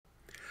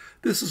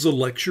This is a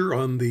lecture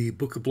on the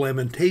book of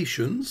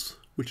Lamentations,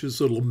 which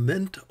is a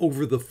lament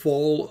over the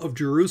fall of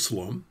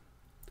Jerusalem.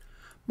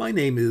 My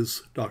name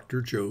is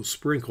Dr. Joe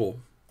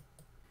Sprinkle.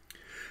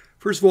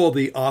 First of all,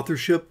 the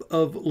authorship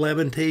of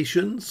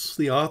Lamentations.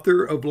 The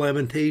author of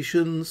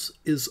Lamentations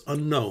is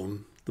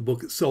unknown. The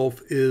book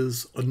itself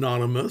is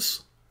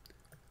anonymous.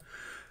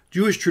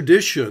 Jewish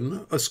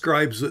tradition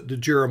ascribes it to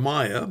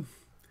Jeremiah.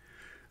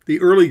 The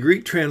early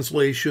Greek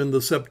translation,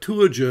 the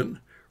Septuagint,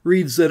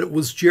 reads that it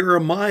was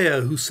Jeremiah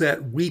who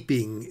sat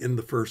weeping in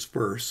the first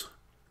verse.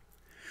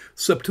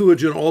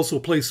 Septuagint also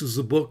places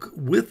the book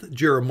with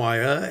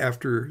Jeremiah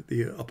after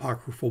the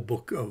apocryphal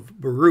book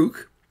of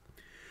Baruch.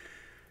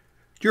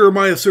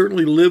 Jeremiah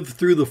certainly lived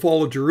through the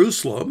fall of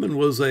Jerusalem and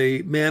was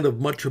a man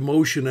of much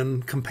emotion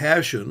and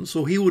compassion,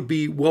 so he would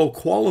be well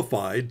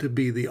qualified to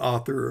be the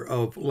author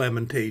of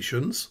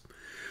Lamentations.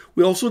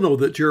 We also know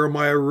that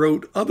Jeremiah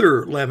wrote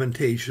other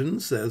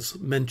lamentations, as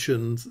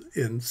mentioned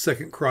in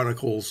 2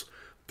 Chronicles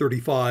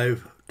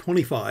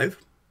 35:25.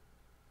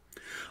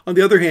 On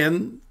the other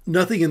hand,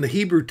 nothing in the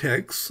Hebrew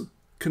text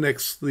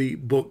connects the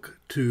book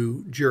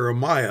to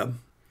Jeremiah.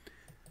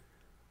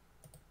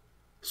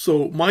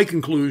 So my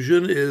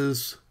conclusion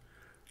is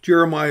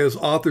Jeremiah's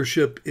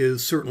authorship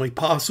is certainly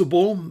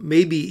possible,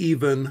 maybe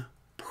even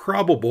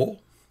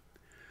probable,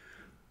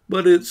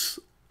 but it's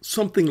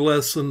something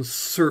less than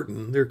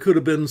certain. There could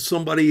have been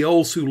somebody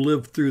else who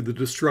lived through the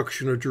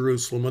destruction of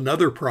Jerusalem,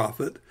 another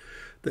prophet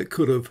that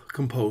could have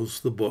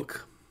composed the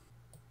book.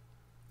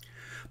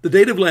 The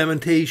date of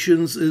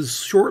Lamentations is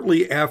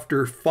shortly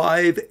after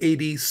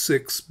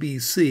 586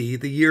 BC,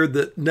 the year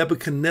that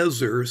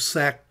Nebuchadnezzar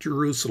sacked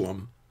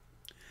Jerusalem.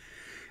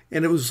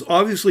 And it was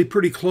obviously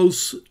pretty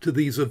close to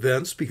these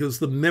events because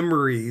the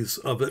memories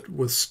of it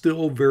was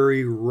still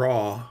very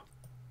raw.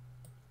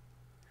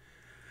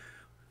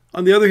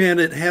 On the other hand,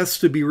 it has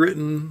to be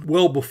written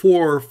well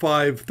before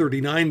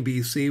 539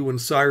 BC, when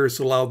Cyrus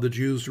allowed the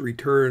Jews to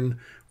return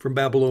from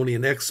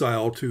Babylonian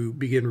exile to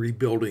begin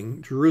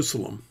rebuilding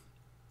Jerusalem.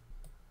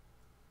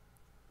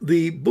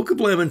 The Book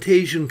of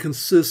Lamentation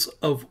consists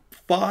of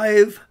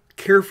 5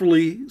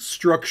 carefully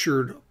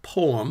structured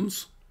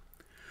poems,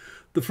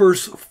 the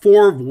first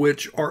 4 of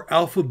which are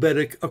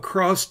alphabetic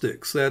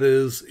acrostics. That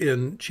is,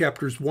 in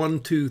chapters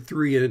 1, 2,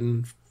 3,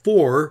 and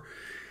 4,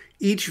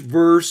 each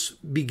verse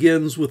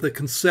begins with a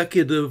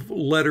consecutive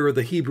letter of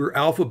the Hebrew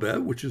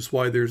alphabet, which is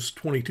why there's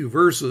 22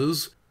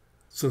 verses,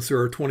 since there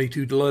are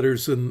 22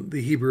 letters in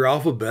the Hebrew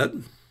alphabet.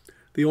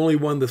 The only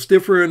one that's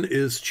different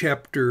is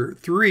chapter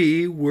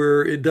 3,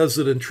 where it does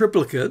it in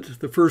triplicate.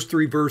 The first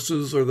 3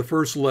 verses are the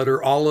first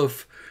letter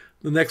Aleph,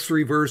 the next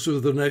 3 verses are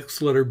the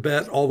next letter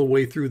Bet, all the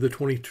way through the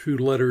 22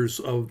 letters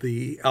of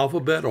the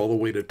alphabet, all the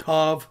way to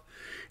Tav.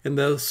 And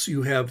thus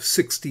you have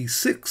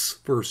 66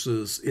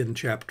 verses in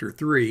chapter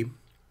 3.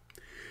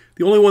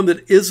 The only one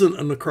that isn't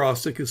an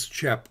acrostic is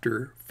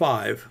chapter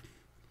 5.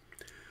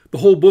 The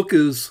whole book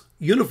is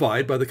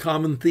unified by the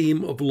common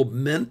theme of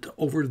lament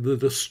over the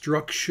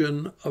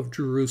destruction of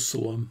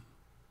Jerusalem.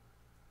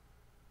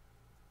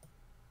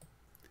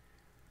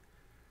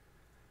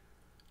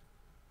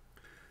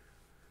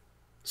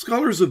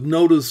 Scholars have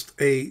noticed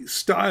a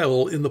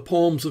style in the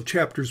poems of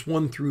chapters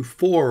 1 through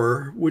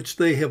 4, which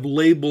they have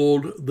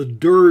labeled the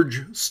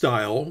dirge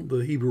style.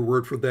 The Hebrew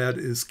word for that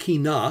is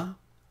kina.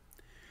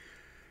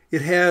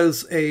 It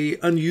has an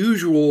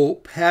unusual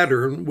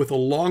pattern with a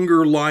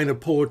longer line of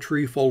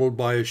poetry followed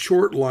by a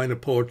short line of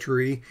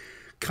poetry,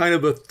 kind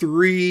of a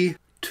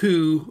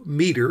 3-2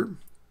 meter,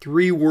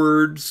 3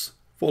 words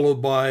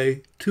followed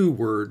by 2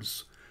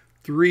 words,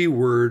 3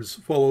 words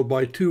followed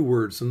by 2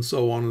 words, and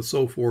so on and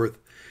so forth.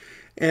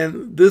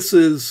 And this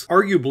is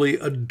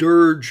arguably a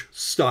dirge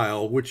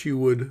style, which you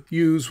would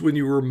use when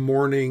you were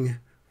mourning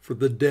for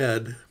the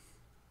dead.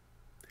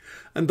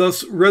 And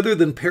thus, rather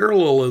than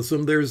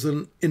parallelism, there's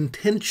an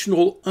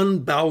intentional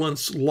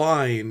unbalanced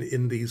line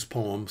in these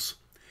poems.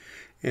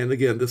 And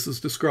again, this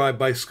is described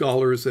by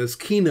scholars as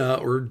kina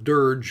or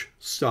dirge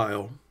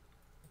style.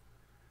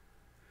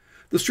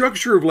 The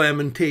structure of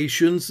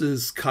Lamentations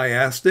is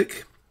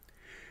chiastic.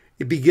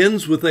 It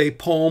begins with a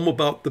poem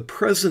about the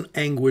present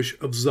anguish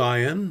of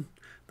Zion.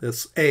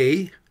 That's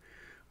A.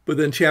 But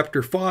then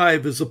chapter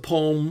 5 is a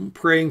poem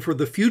praying for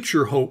the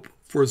future hope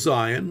for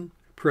Zion,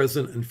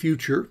 present and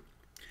future.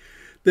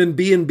 Then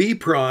B and B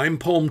prime,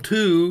 poem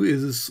 2,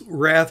 is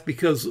wrath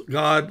because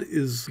God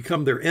is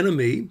become their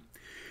enemy.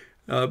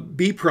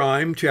 B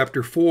prime,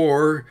 chapter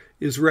 4,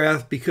 is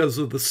wrath because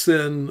of the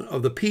sin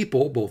of the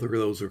people. Both of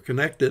those are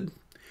connected.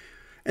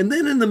 And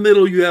then in the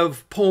middle you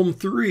have poem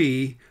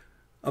 3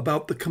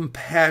 about the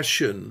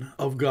compassion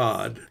of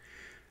God.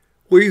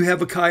 Where you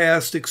have a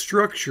chiastic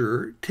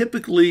structure,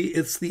 typically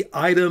it's the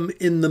item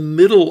in the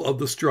middle of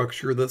the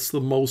structure that's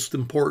the most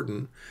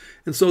important.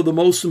 And so the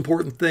most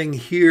important thing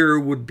here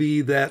would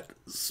be that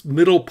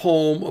middle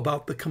poem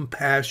about the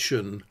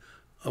compassion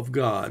of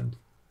God.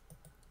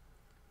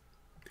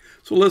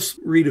 So let's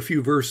read a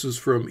few verses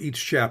from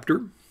each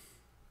chapter.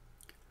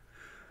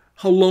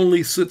 How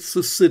lonely sits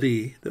the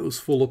city that was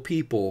full of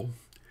people.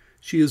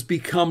 She has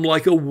become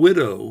like a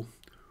widow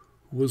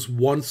who was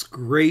once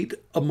great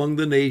among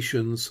the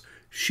nations,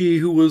 she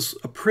who was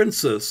a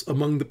princess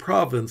among the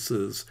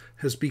provinces,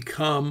 has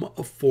become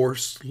a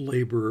forced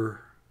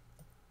laborer.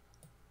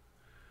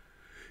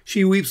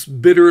 She weeps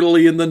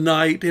bitterly in the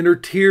night, and her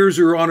tears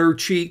are on her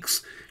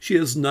cheeks. She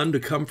has none to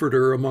comfort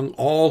her among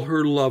all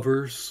her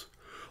lovers.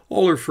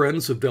 All her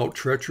friends have dealt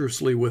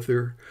treacherously with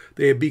her.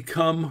 They have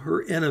become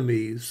her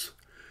enemies.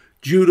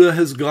 Judah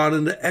has gone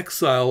into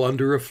exile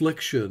under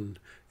affliction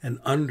and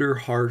under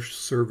harsh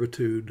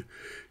servitude.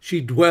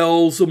 She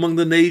dwells among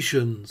the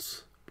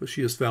nations, but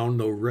she has found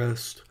no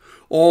rest.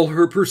 All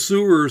her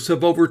pursuers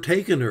have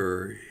overtaken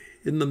her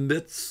in the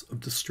midst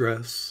of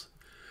distress.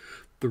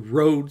 The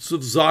roads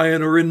of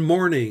Zion are in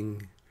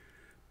mourning,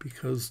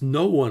 because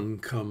no one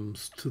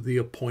comes to the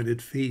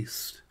appointed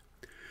feast.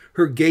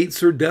 Her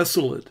gates are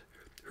desolate.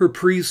 Her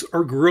priests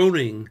are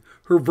groaning.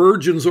 Her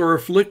virgins are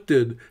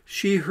afflicted.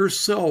 She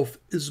herself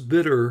is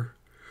bitter.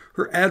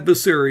 Her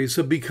adversaries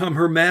have become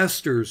her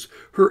masters.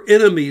 Her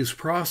enemies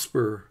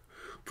prosper.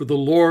 For the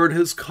Lord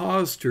has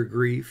caused her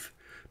grief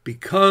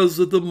because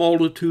of the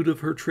multitude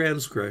of her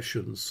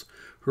transgressions.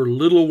 Her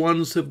little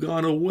ones have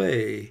gone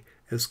away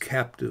as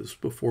captives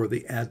before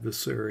the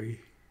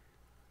adversary.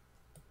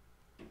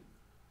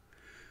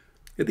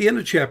 At the end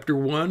of chapter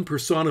 1,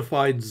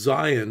 personified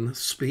Zion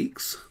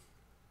speaks.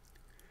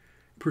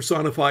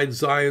 Personified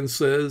Zion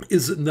says,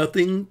 "Is it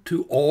nothing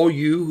to all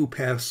you who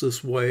pass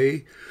this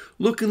way?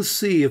 Look and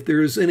see if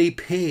there is any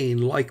pain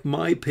like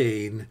my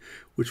pain,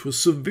 which was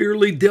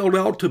severely dealt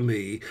out to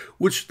me,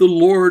 which the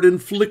Lord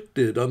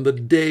inflicted on the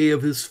day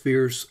of his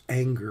fierce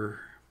anger."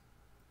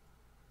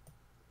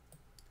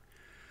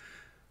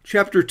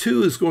 Chapter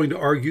 2 is going to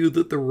argue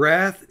that the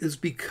wrath is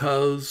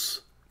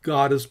because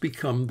God has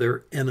become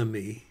their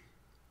enemy.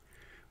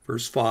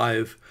 Verse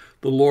 5,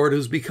 "The Lord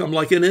has become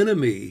like an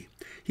enemy.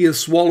 He has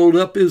swallowed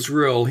up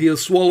Israel. He has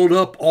swallowed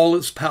up all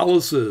its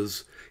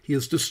palaces. He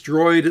has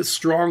destroyed its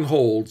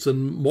strongholds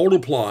and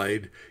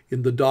multiplied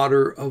in the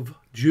daughter of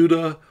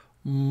Judah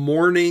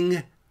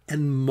mourning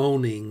and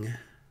moaning."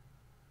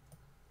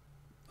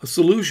 A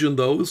solution,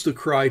 though, is to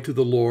cry to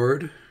the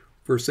Lord.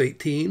 Verse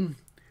 18,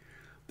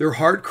 "Their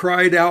heart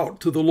cried out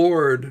to the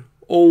Lord.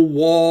 O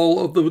wall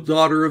of the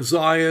daughter of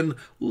Zion,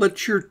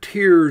 let your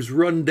tears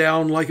run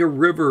down like a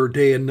river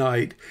day and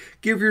night.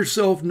 Give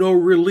yourself no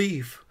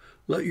relief.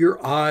 Let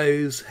your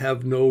eyes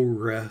have no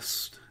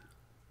rest."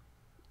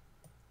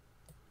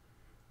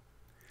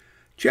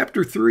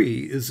 Chapter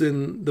 3 is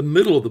in the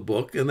middle of the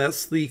book, and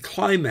that's the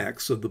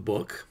climax of the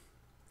book.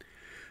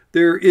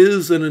 There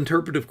is an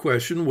interpretive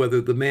question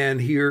whether the man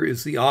here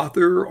is the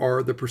author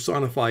or the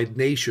personified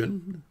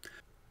nation.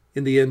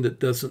 In the end, it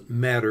doesn't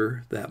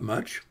matter that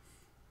much.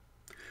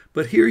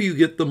 But here you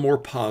get the more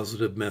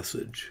positive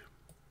message.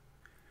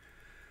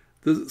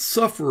 The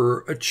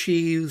sufferer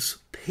achieves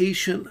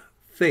patient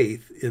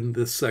faith in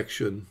this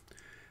section.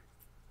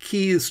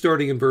 Key is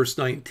starting in verse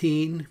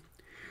 19.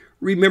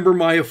 "Remember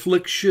my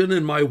affliction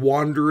and my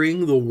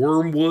wandering, the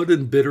wormwood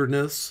and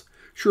bitterness.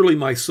 Surely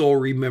my soul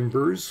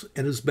remembers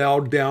and is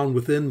bowed down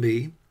within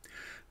me.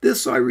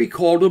 This I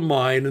recall to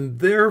mind, and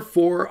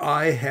therefore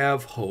I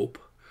have hope.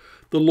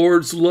 The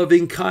Lord's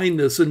loving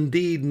kindness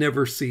indeed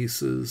never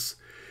ceases.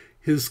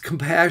 His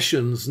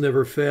compassions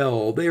never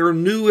fail. They are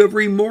new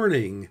every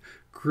morning.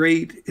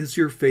 Great is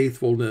your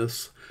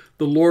faithfulness.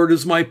 The Lord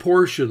is my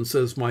portion,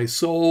 says my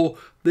soul.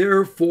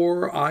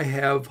 Therefore I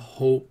have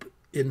hope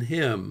in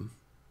him."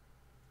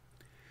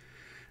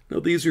 Now,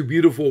 these are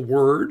beautiful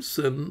words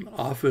and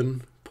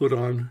often put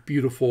on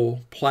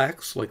beautiful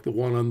plaques like the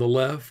one on the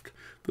left.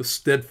 The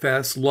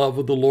steadfast love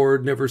of the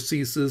Lord never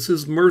ceases.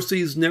 His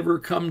mercies never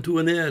come to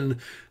an end.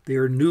 They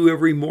are new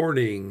every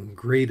morning.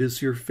 Great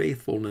is your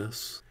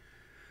faithfulness.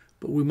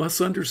 But we must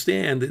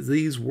understand that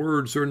these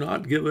words are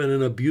not given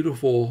in a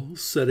beautiful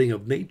setting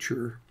of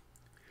nature.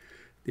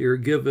 They are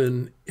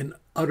given in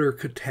utter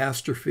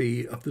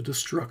catastrophe of the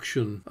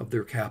destruction of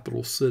their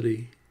capital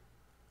city.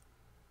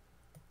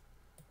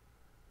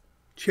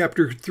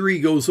 Chapter 3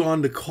 goes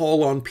on to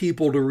call on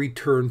people to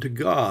return to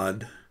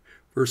God.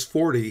 Verse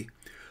 40,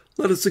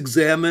 "Let us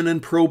examine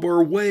and probe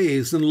our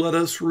ways, and let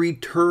us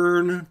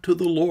return to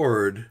the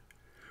Lord.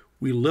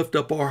 We lift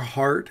up our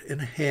heart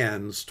and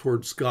hands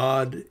towards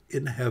God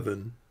in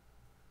heaven."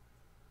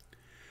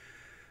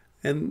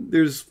 And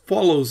there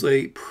follows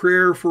a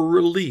prayer for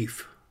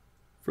relief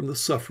from the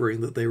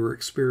suffering that they were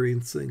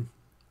experiencing.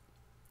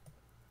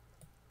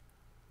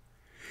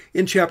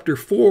 In chapter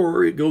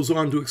 4, it goes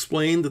on to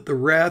explain that the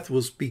wrath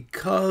was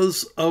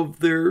because of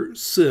their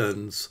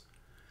sins.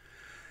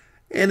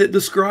 And it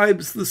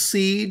describes the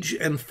siege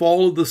and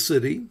fall of the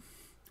city,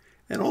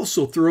 and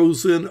also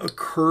throws in a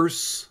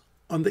curse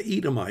on the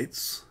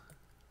Edomites.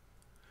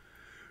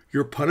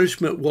 "Your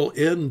punishment will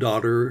end,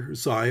 daughter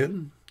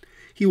Zion.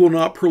 He will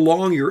not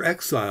prolong your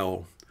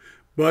exile,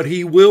 but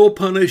he will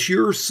punish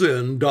your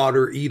sin,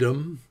 daughter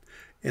Edom,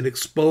 and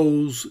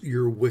expose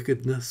your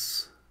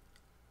wickedness."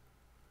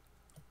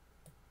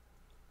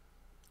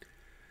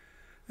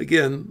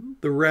 Again,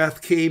 the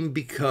wrath came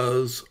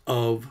because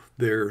of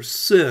their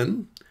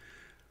sin.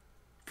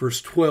 Verse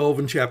 12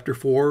 in chapter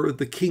 4,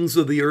 the kings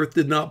of the earth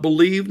did not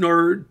believe,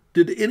 nor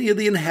did any of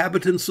the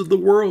inhabitants of the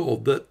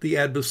world, that the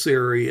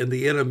adversary and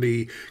the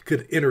enemy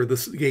could enter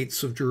the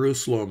gates of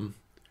Jerusalem.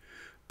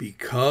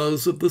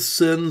 Because of the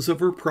sins of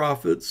her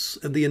prophets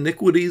and the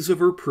iniquities of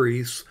her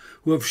priests,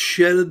 who have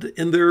shed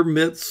in their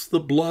midst the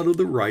blood of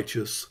the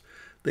righteous,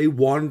 they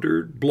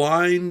wandered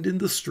blind in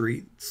the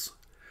streets.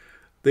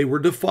 They were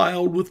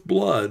defiled with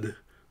blood,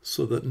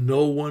 so that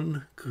no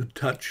one could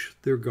touch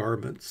their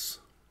garments.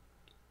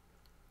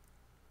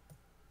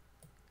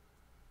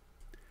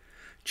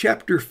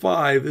 Chapter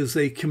 5 is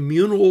a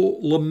communal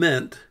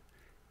lament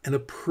and a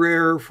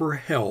prayer for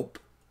help,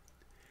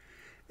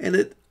 and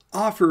it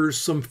offers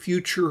some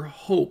future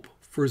hope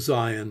for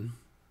Zion.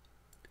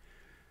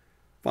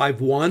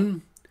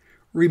 5:1,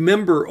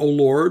 remember, O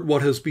Lord,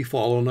 what has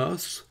befallen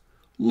us.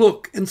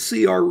 Look and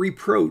see our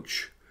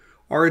reproach.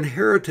 Our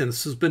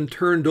inheritance has been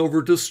turned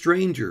over to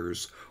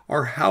strangers,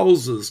 our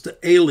houses to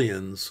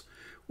aliens.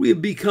 We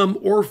have become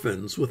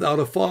orphans without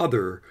a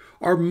father.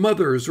 Our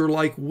mothers are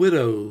like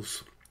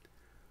widows.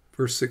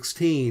 Verse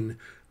 16,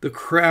 the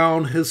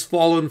crown has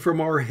fallen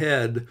from our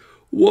head.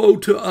 Woe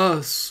to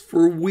us,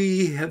 for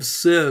we have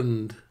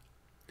sinned.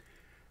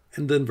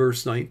 And then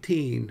verse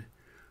 19,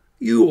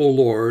 you, O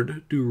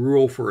Lord, do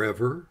rule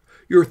forever.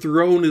 Your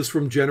throne is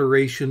from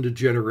generation to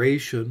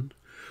generation.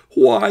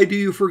 Why do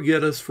you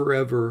forget us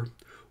forever?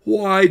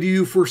 Why do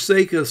you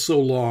forsake us so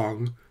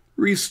long?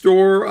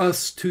 Restore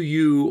us to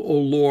you, O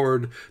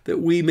Lord, that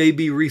we may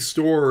be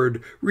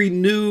restored.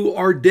 Renew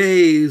our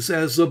days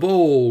as of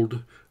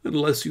old,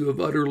 unless you have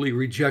utterly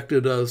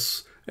rejected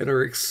us and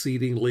are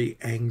exceedingly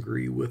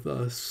angry with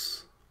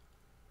us.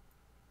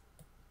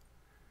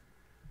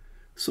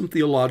 Some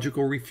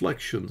theological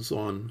reflections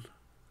on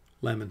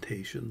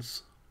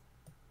Lamentations.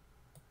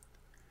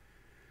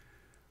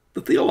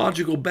 The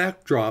theological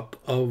backdrop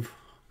of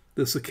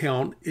this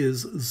account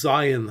is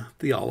Zion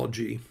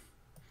theology.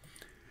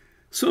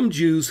 Some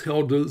Jews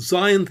held a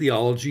Zion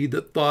theology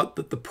that thought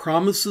that the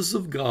promises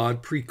of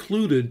God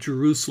precluded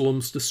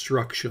Jerusalem's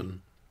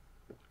destruction.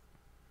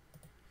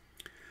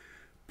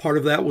 Part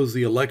of that was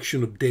the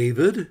election of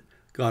David.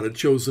 God had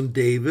chosen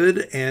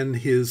David and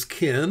his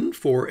kin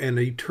for an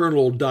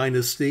eternal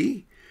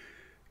dynasty.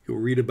 You'll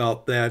read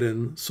about that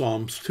in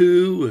Psalms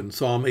 2 and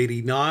Psalm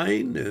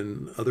 89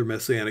 and other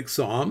messianic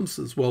psalms,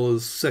 as well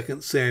as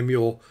 2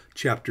 Samuel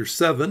chapter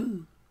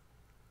 7.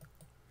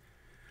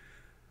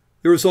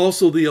 There was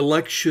also the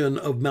election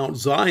of Mount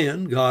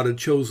Zion. God had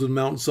chosen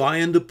Mount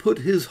Zion to put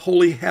his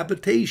holy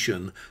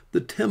habitation, the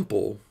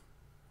temple.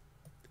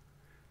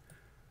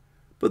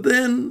 But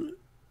then,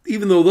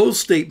 even though those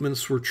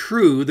statements were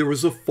true, there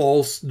was a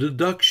false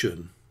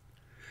deduction.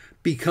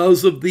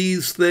 Because of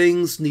these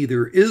things,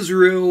 neither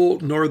Israel,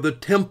 nor the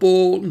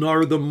temple,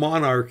 nor the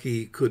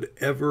monarchy could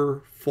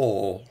ever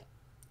fall.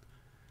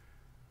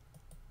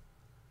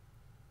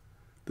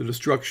 The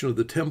destruction of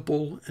the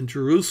temple and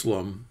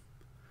Jerusalem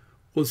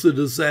was a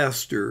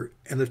disaster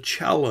and a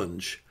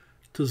challenge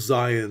to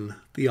Zion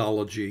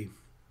theology.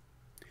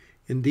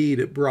 Indeed,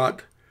 it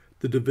brought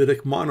the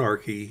Davidic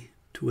monarchy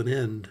to an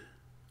end.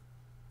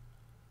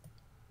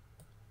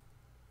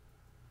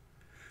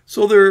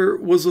 So there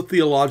was a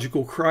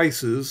theological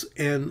crisis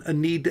and a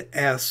need to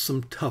ask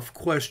some tough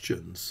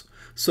questions,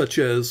 such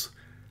as,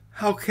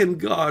 how can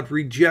God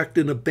reject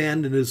and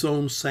abandon his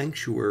own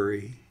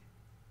sanctuary?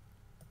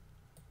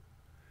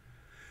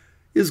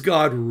 Is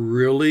God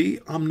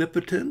really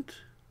omnipotent?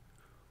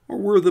 Or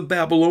were the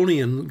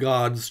Babylonian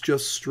gods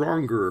just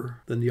stronger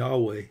than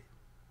Yahweh?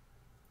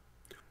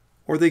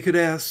 Or they could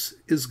ask,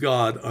 is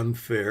God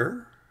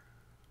unfair?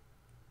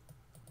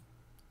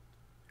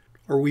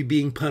 Are we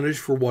being punished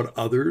for what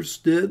others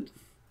did?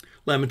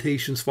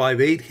 Lamentations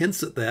 5:8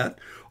 hints at that.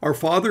 Our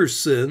fathers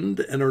sinned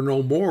and are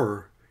no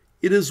more.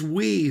 It is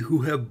we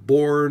who have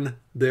borne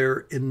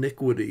their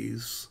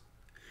iniquities.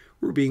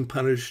 We're being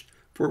punished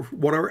for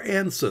what our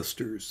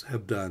ancestors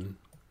have done.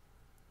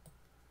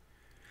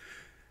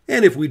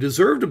 And if we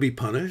deserve to be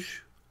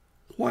punished,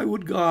 why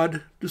would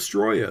God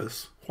destroy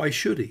us? Why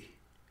should he?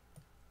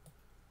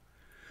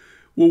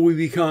 Will we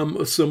become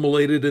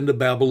assimilated into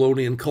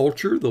Babylonian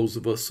culture, those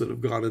of us that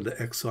have gone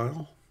into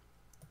exile?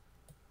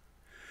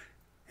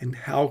 And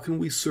how can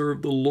we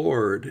serve the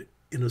Lord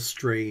in a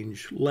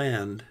strange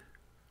land?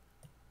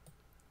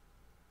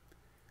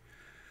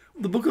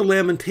 The book of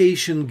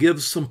Lamentation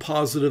gives some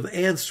positive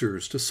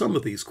answers to some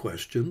of these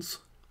questions.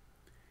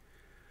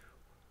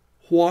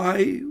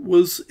 Why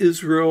was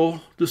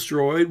Israel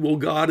destroyed? Well,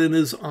 God in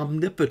his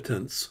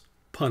omnipotence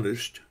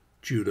punished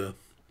Judah.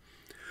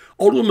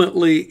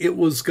 Ultimately, it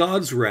was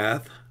God's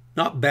wrath,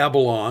 not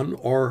Babylon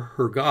or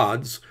her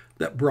gods,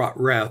 that brought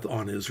wrath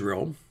on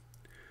Israel.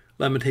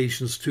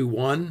 Lamentations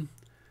 2:1,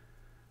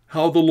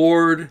 how the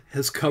Lord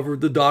has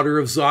covered the daughter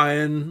of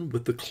Zion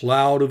with the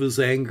cloud of his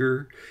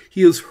anger.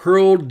 He has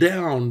hurled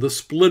down the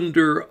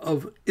splendor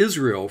of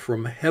Israel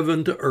from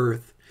heaven to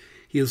earth.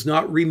 He has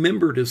not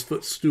remembered his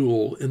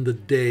footstool in the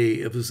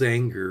day of his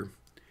anger.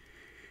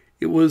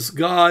 It was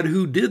God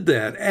who did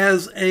that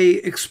as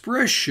an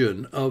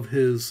expression of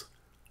his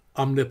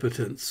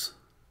omnipotence.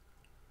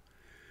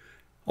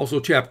 Also,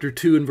 chapter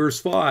 2 and verse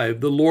 5,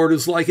 the Lord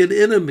is like an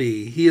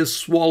enemy. He has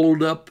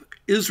swallowed up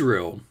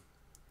Israel.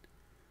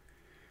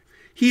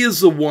 He is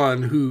the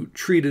one who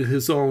treated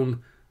his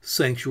own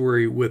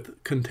sanctuary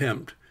with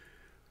contempt.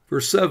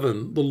 Verse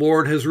 7, the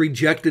Lord has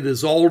rejected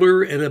his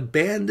altar and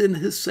abandoned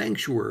his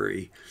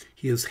sanctuary.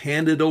 He has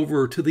handed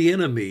over to the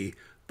enemy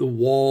the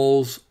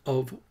walls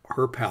of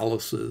her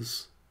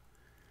palaces.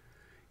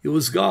 It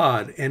was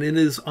God, and in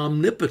his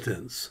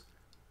omnipotence,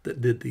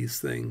 that did these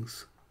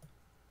things.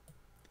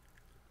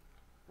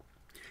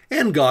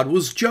 And God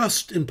was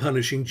just in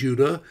punishing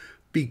Judah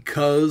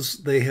because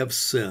they have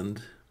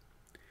sinned.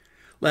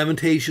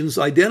 Lamentations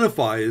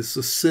identifies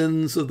the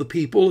sins of the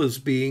people as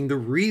being the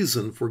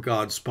reason for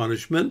God's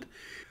punishment.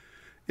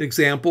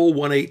 Example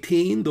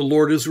 118, the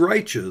Lord is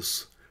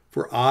righteous,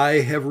 for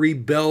I have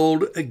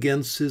rebelled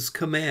against his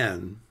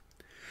command.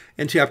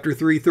 And chapter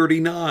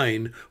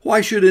 339,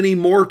 why should any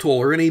mortal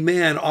or any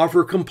man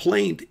offer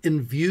complaint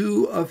in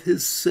view of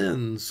his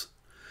sins?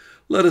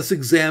 Let us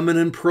examine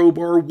and probe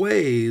our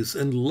ways,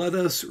 and let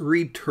us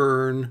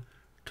return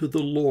to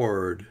the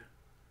Lord.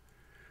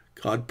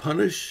 God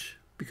punished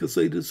because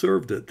they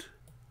deserved it.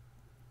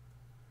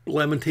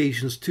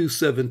 Lamentations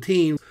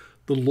 2:17,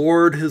 the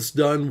Lord has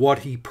done what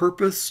he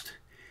purposed.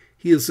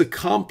 He has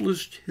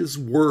accomplished his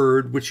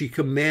word, which he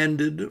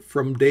commanded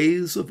from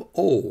days of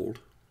old.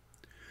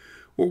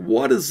 Well,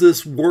 what is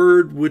this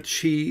word which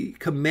he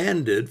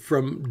commanded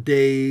from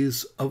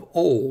days of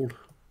old?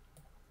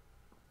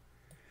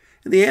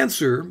 And the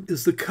answer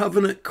is the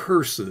covenant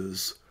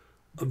curses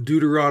of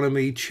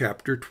Deuteronomy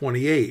chapter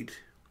 28.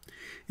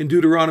 In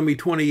Deuteronomy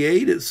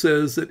 28, it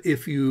says that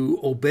if you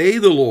obey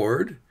the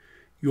Lord,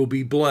 you'll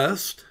be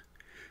blessed.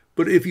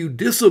 But if you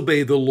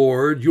disobey the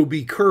Lord, you'll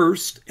be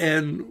cursed.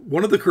 And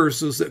one of the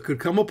curses that could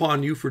come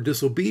upon you for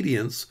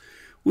disobedience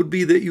would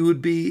be that you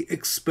would be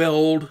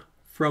expelled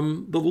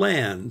from the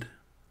land.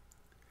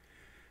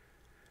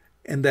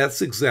 And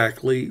that's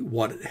exactly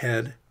what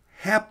had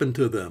happened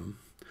to them.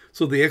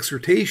 So the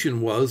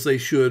exhortation was they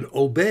should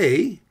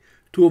obey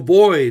to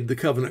avoid the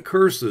covenant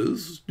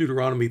curses.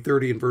 Deuteronomy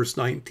 30 and verse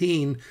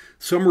 19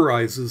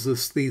 summarizes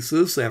this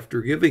thesis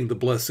after giving the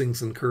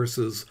blessings and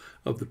curses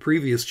of the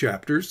previous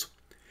chapters.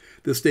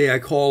 This day I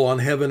call on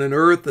heaven and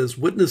earth as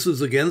witnesses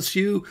against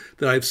you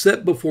that I've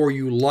set before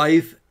you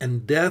life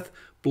and death,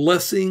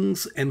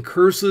 blessings and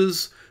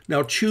curses.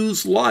 Now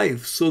choose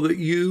life so that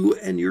you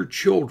and your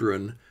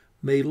children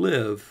may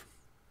live.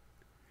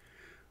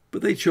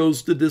 But they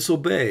chose to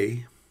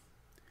disobey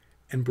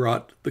and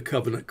brought the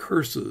covenant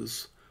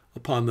curses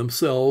upon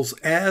themselves,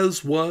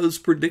 as was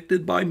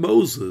predicted by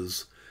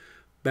Moses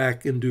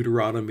back in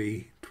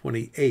Deuteronomy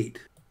 28.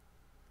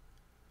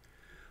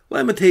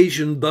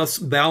 Lamentation thus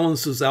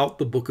balances out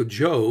the book of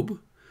Job.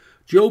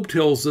 Job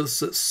tells us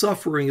that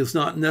suffering is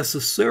not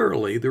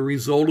necessarily the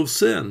result of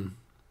sin,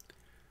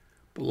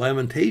 but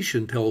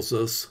Lamentation tells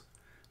us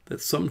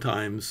that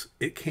sometimes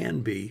it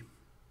can be.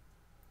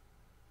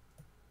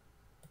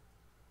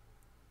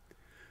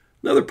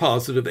 Another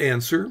positive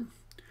answer,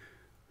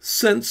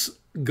 since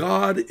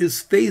God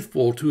is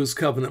faithful to his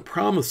covenant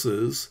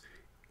promises,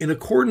 in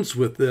accordance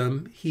with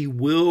them, he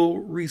will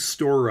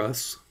restore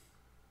us.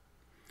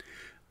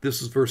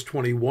 This is verse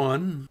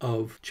 21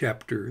 of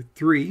chapter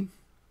 3.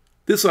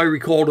 This I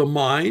recall to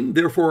mind,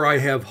 therefore I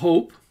have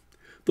hope.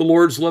 The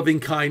Lord's loving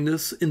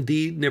kindness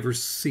indeed never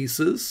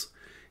ceases.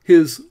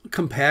 His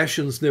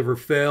compassions never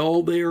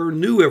fail. They are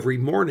new every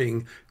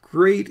morning.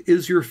 Great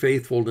is your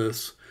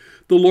faithfulness.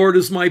 The Lord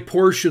is my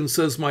portion,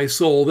 says my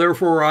soul.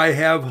 Therefore I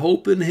have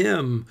hope in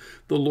him.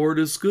 The Lord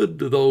is good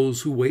to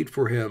those who wait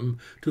for him,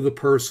 to the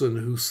person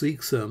who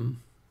seeks him.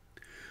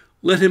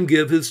 Let him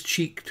give his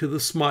cheek to the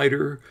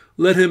smiter.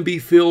 Let him be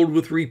filled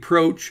with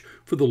reproach,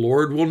 for the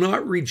Lord will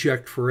not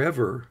reject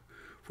forever.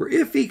 For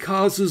if he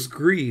causes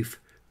grief,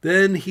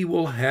 then he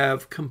will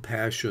have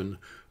compassion,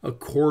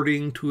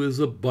 according to his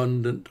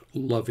abundant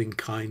loving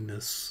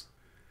kindness.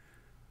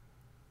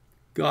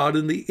 God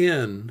in the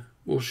end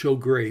will show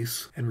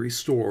grace and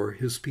restore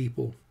his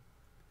people.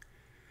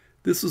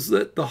 This is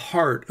at the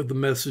heart of the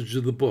message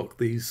of the book,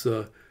 these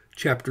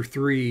chapter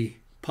 3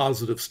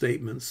 positive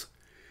statements.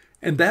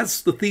 And that's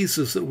the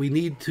thesis that we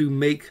need to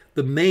make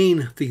the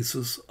main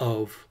thesis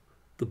of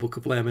the book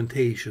of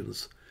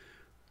Lamentations.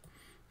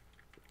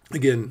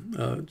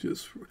 Again,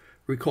 just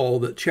recall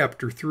that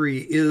chapter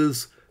 3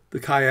 is the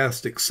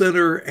chiastic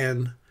center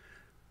and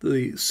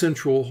the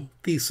central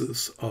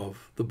thesis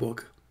of the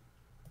book.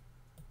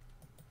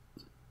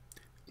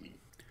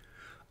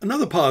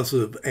 Another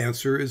positive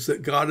answer is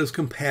that God is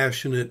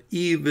compassionate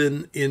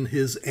even in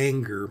his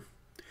anger.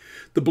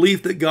 The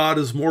belief that God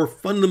is more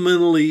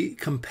fundamentally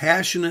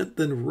compassionate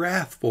than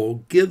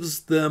wrathful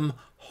gives them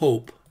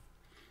hope.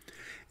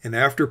 And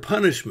after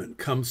punishment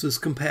comes his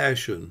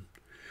compassion.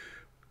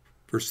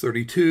 Verse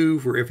 32,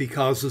 for if he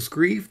causes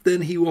grief,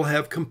 then he will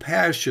have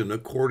compassion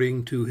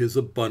according to his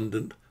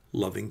abundant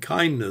loving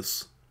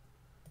kindness.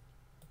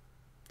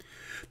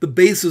 The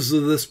basis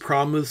of this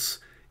promise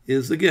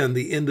is, again,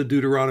 the end of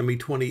Deuteronomy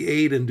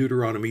 28 and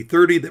Deuteronomy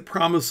 30 that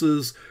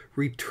promises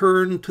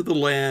return to the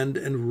land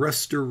and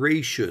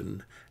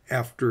restoration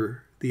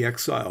after the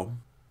exile.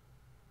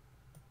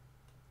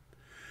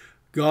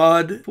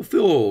 God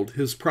fulfilled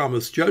his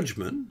promised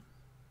judgment.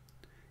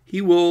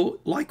 He will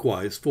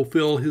likewise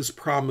fulfill his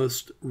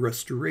promised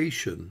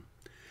restoration.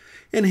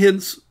 And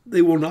hence,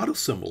 they will not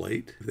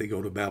assimilate if they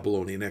go to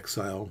Babylonian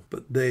exile,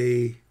 but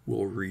they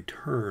will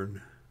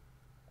return.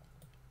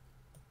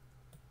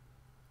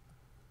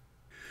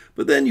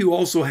 But then you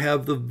also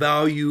have the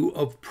value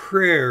of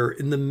prayer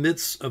in the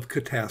midst of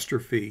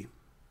catastrophe.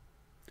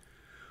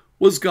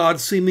 Was God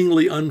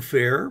seemingly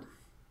unfair?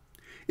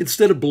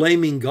 Instead of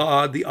blaming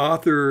God, the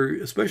author,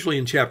 especially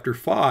in chapter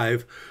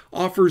 5,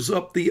 offers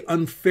up the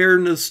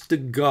unfairness to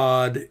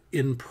God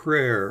in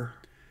prayer.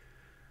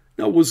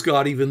 Now, was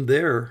God even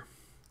there?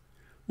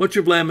 Much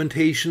of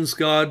Lamentations,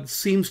 God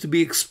seems to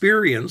be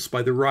experienced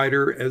by the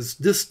writer as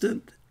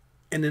distant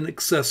and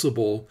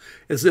inaccessible,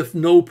 as if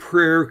no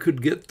prayer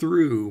could get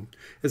through.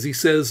 As he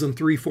says in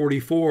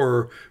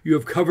 344, "You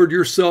have covered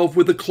yourself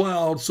with a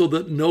cloud so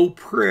that no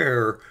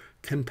prayer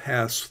can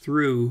pass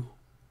through."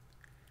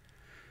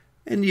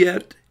 And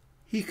yet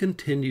he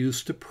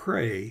continues to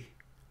pray,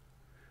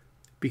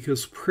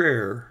 because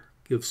prayer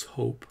gives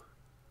hope.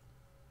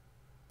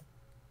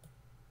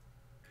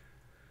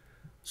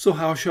 So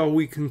how shall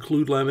we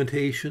conclude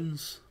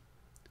Lamentations?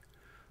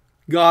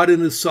 God in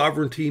his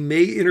sovereignty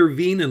may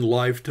intervene in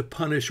life to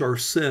punish our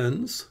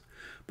sins,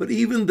 but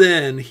even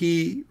then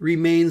he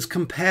remains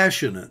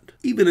compassionate,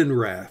 even in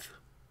wrath.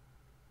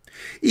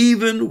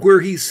 Even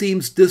where he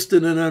seems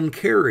distant and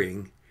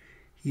uncaring,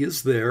 he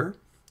is there.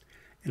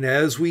 And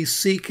as we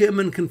seek him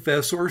and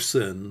confess our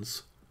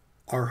sins,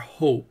 our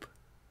hope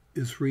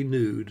is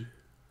renewed.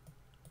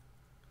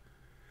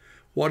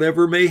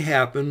 Whatever may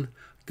happen,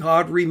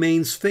 God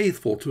remains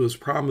faithful to his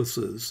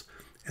promises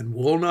and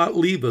will not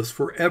leave us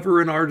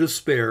forever in our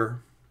despair.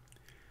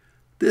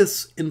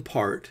 This, in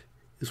part,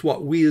 is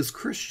what we as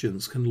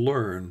Christians can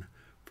learn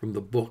from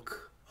the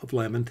book of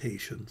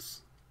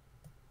Lamentations.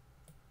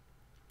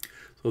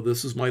 So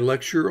this is my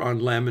lecture on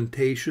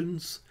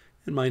Lamentations,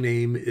 and my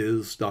name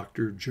is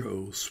Dr.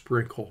 Joe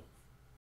Sprinkle.